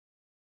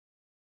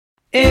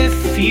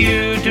If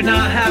you do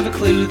not have a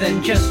clue,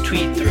 then just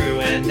tweet through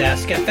and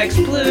ask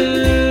FX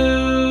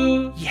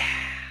Blue. Yeah.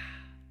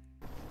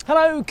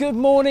 Hello, good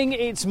morning.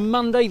 It's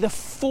Monday the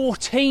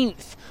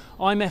 14th.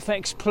 I'm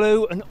FX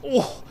Blue, and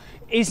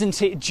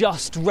isn't it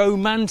just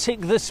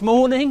romantic this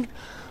morning?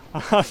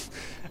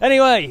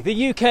 Anyway,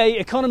 the UK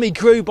economy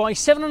grew by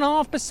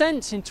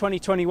 7.5% in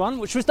 2021,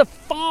 which was the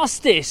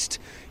fastest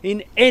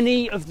in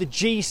any of the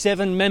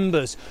G7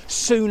 members.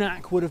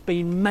 Sunak would have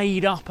been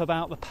made up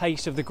about the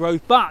pace of the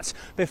growth. But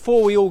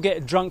before we all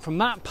get drunk from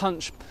that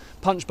punch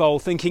bowl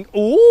thinking,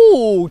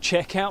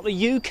 check out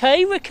the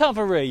UK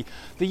recovery.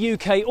 The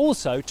UK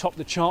also topped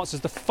the charts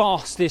as the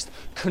fastest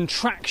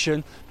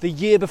contraction the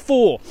year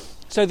before.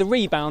 So the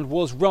rebound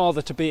was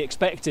rather to be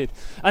expected.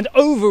 And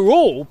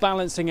overall,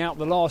 balancing out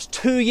the last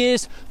 2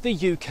 years, the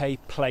UK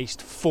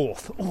placed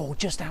fourth.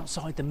 Just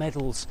outside the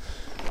medals.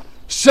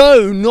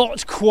 So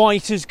not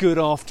quite as good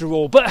after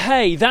all. But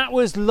hey, that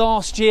was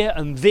last year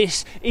and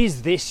this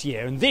is this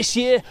year. And this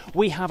year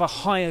we have a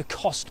higher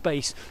cost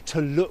base to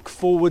look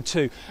forward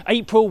to.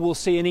 April will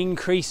see an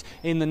increase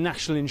in the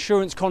national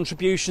insurance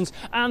contributions,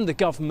 and the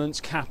government's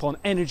cap on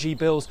energy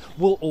bills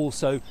will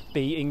also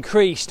be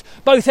increased.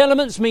 Both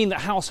elements mean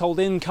that household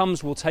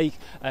incomes will take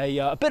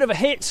a bit of a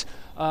hit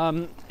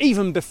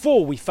even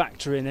before we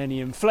factor in any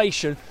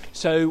inflation,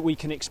 so we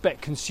can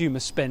expect consumer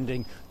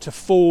spending to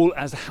fall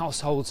as the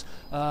households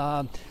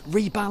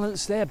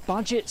rebalance their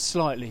budgets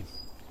slightly.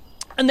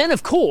 And then,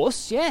 of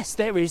course, yes,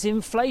 there is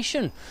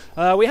inflation.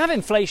 We have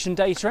inflation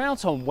data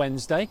out on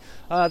Wednesday.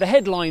 The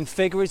headline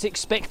figure is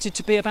expected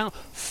to be about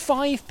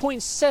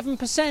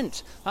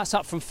 5.7%. That's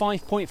up from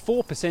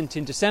 5.4%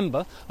 in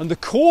December. And the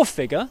core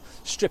figure,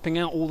 stripping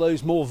out all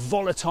those more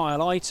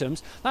volatile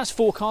items, that's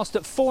forecast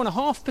at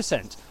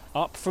 4.5%,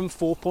 up from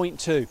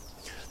 4.2%.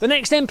 The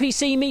next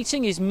MPC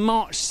meeting is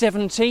March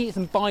 17th,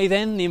 and by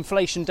then the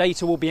inflation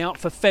data will be out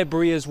for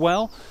February as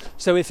well.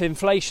 So if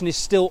inflation is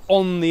still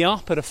on the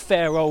up at a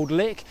fair old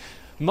lick,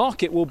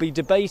 market will be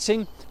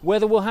debating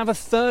whether we'll have a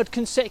third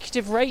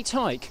consecutive rate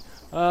hike.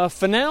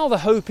 For now, the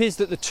hope is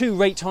that the 2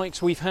 rate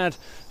hikes we've had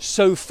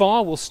so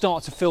far will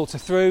start to filter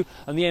through,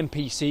 and the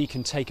MPC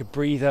can take a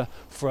breather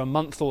for a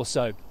month or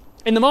so.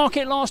 In the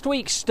market last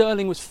week,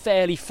 sterling was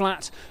fairly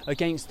flat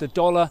against the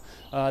dollar.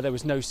 There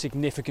was no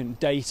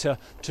significant data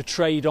to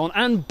trade on,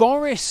 and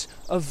Boris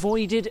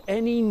avoided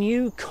any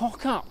new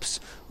cock-ups.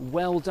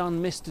 Well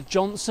done, Mr.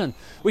 Johnson.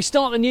 We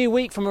start the new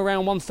week from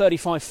around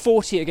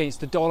 135.40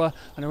 against the dollar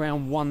and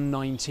around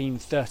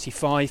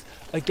 119.35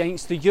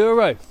 against the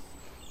euro.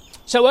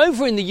 So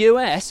over in the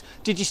US,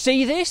 did you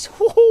see this?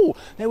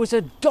 There was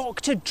a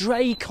Dr.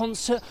 Dre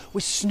concert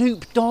with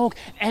Snoop Dogg,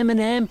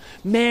 Eminem,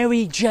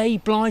 Mary J.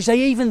 Blige. They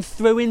even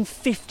threw in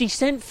 50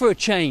 Cent for a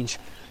change.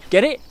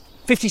 Get it?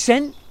 50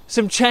 Cent?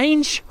 Some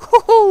change?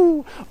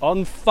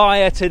 On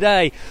fire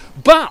today.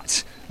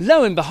 But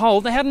lo and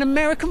behold, they had an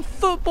American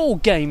football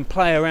game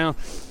play around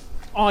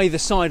either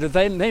side of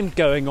them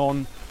going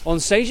on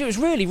stage. It was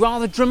really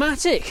rather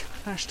dramatic.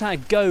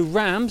 Hashtag go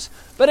Rams.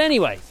 But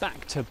anyway,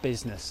 back to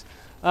business.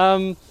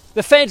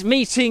 The Fed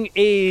meeting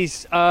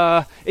is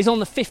on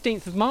the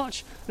 15th of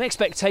March. An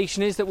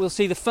expectation is that we'll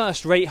see the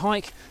first rate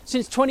hike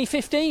since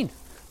 2015.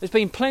 There's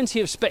been plenty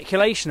of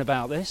speculation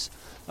about this.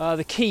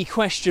 The key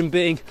question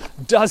being,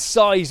 does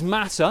size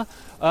matter?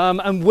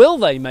 And will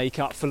they make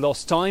up for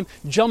lost time,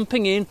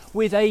 jumping in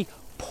with a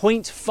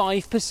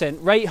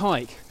 0.5% rate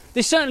hike?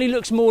 This certainly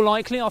looks more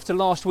likely after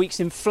last week's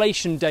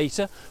inflation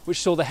data,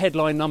 which saw the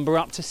headline number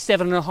up to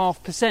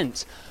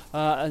 7.5%.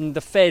 And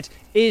the Fed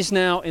is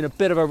now in a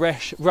bit of a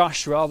rush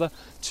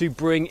to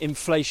bring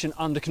inflation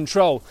under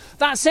control.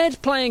 That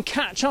said, playing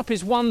catch up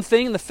is one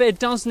thing, and the Fed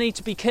does need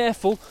to be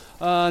careful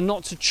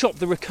not to chop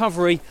the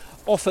recovery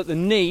off at the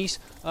knees.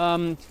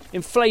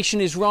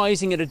 Inflation is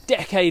rising at a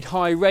decade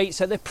high rate,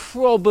 so they're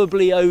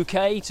probably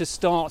okay to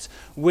start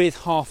with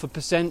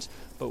 0.5%.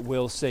 But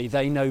we'll see.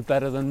 They know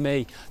better than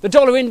me. The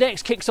dollar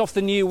index kicks off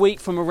the new week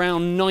from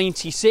around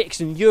 96,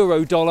 and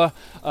euro dollar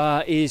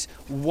is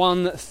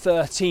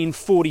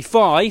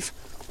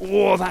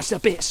 113.45. That's a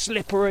bit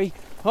slippery.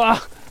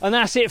 And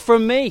that's it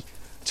from me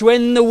to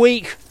end the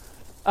week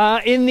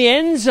in the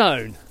end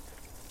zone.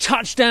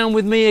 Touchdown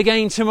with me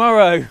again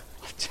tomorrow.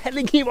 I'm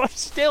telling you, I've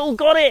still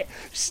got it.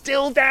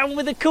 Still down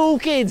with the cool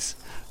kids.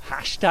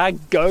 Hashtag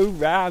go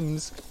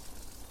Rams.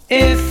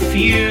 If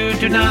you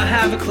do not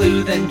have a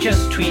clue, then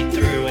just tweet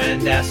through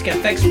and ask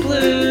FX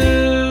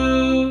Blue.